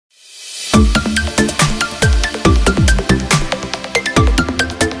When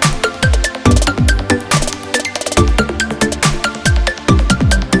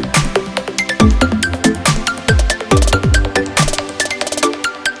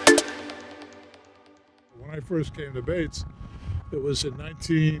I first came to Bates, it was in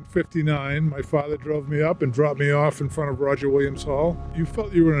 1959. My father drove me up and dropped me off in front of Roger Williams Hall. You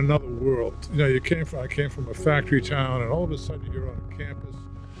felt you were in another world. You know, I came from a factory town, and all of a sudden you're on campus,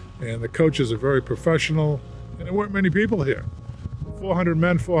 and the coaches are very professional, and there weren't many people here. 400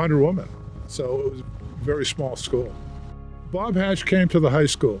 men, 400 women. So it was a very small school. Bob Hatch came to the high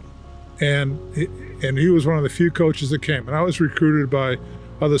school, and he was one of the few coaches that came. And I was recruited by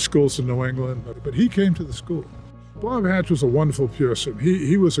other schools in New England, but he came to the school. Bob Hatch was a wonderful person.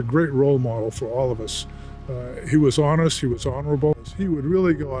 He was a great role model for all of us. He was honest, he was honorable. He would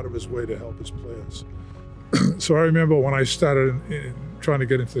really go out of his way to help his players. So I remember when I started trying to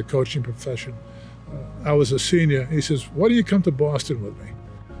get into the coaching profession, I was a senior. He says, "Why don't you come to Boston with me?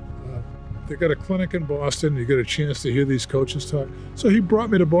 They got a clinic in Boston, you get a chance to hear these coaches talk." So he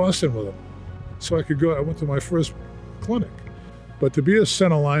brought me to Boston with him so I could go. I went to my first clinic. But to be a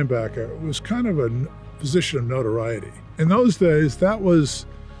center linebacker was kind of a position of notoriety. In those days, that was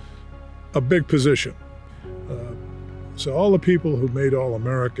a big position. So all the people who made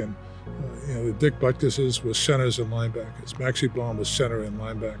All-American, the Dick Butkuses were centers and linebackers. Maxie Baum was center and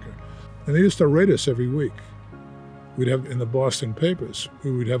linebacker. And they used to rate us every week. We'd have, in the Boston papers,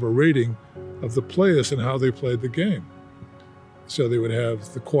 we would have a rating of the players and how they played the game. So they would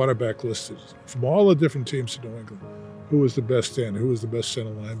have the quarterback listed from all the different teams in New England. Who was the best end, who was the best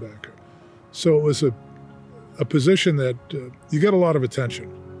center linebacker. So it was a position that you get a lot of attention.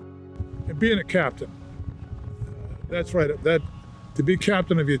 And being a captain, that's right, to be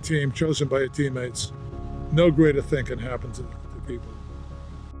captain of your team, chosen by your teammates, no greater thing can happen to people.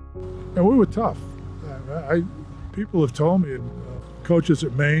 And we were tough. People have told me, coaches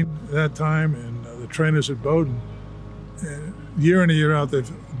at Maine at that time, and the trainers at Bowdoin, year in and year out, the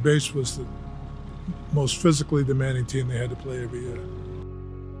Bates was the most physically demanding team they had to play every year.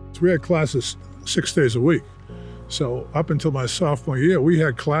 So we had classes 6 days a week. So up until my sophomore year, we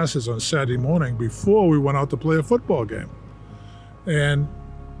had classes on Saturday morning before we went out to play a football game. And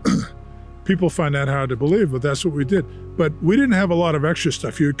people find that hard to believe, but that's what we did. But we didn't have a lot of extra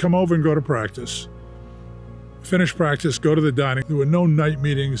stuff. You would come over and go to practice, finish practice, go to the dining. There were no night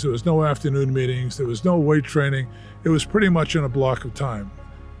meetings, there was no afternoon meetings, there was no weight training. It was pretty much in a block of time.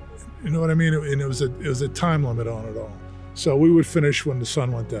 You know what I mean? And it was a time limit on it all. So we would finish when the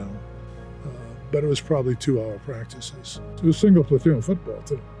sun went down. But it was probably 2-hour practices. It was single platoon football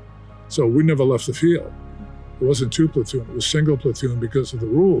too. So we never left the field. It wasn't 2 platoon, it was single platoon because of the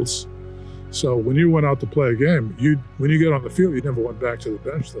rules. So when you went out to play a game, when you get on the field, you never went back to the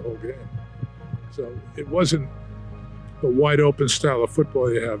bench the whole game. So it wasn't the wide open style of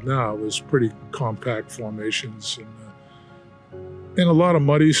football you have now. It was pretty compact formations and a lot of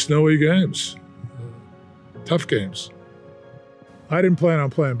muddy, snowy games, tough games. I didn't plan on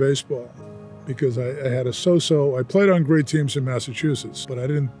playing baseball because I had a so-so. I played on great teams in Massachusetts, but I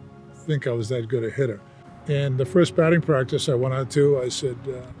didn't think I was that good a hitter. And the first batting practice I went out to, I said,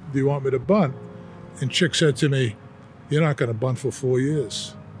 "Do you want me to bunt?" And Chick said to me, "You're not going to bunt for 4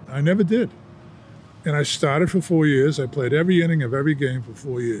 years." I never did. And I started for 4 years. I played every inning of every game for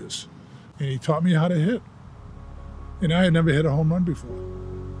 4 years. And he taught me how to hit. And I had never hit a home run before.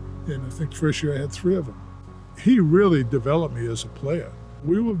 And I think the first year I had 3 of them. He really developed me as a player.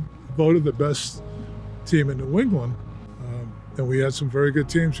 We were voted the best team in New England. And we had some very good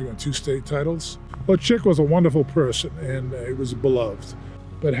teams. We won 2 state titles. But Chick was a wonderful person, and he was beloved.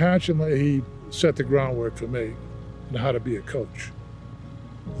 But Hatch and he set the groundwork for me on how to be a coach.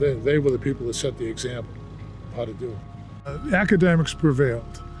 They were the people that set the example of how to do it. Academics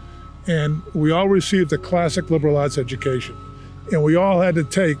prevailed. And we all received a classic liberal arts education. And we all had to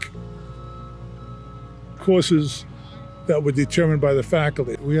take courses that were determined by the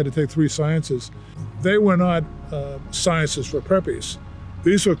faculty. We had to take 3 sciences. They were not sciences for preppies.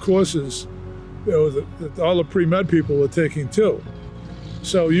 These were courses that all the pre-med people were taking too.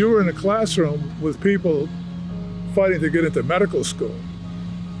 So you were in a classroom with people fighting to get into medical school.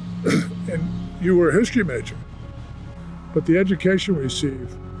 And you were a history major. But the education we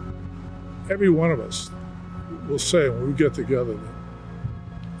received, every one of us will say when we get together that,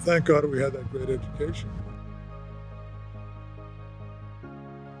 thank God we had that great education.